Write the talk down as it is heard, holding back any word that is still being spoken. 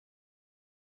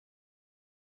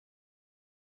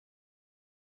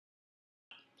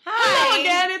Hi. Hello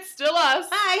again, it's still us.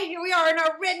 Hi, here we are in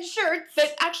our red shirts.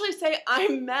 That actually say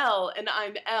I'm Mel and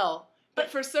I'm El. But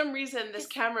for some reason, this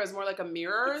camera is more like a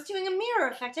mirror. It's doing a mirror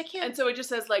effect. I can't. And so it just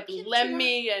says like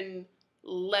Lemmy and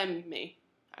Lemmy,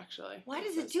 actually. Why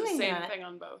does it It's doing the same that? thing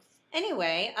on both.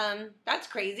 Anyway, that's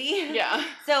crazy. Yeah.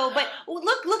 So, but look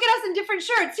at us in different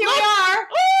shirts. Here we are.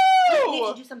 Ooh! We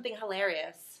need to do something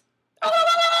hilarious. Oh.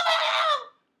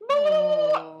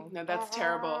 No, that's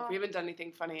terrible. We haven't done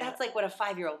anything funny yet. That's like what a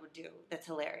 5-year-old would do. That's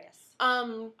hilarious.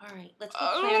 All right, let's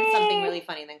go plan something really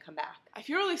funny and then come back. I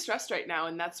feel really stressed right now,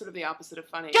 and that's sort of the opposite of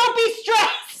funny. Don't be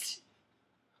stressed!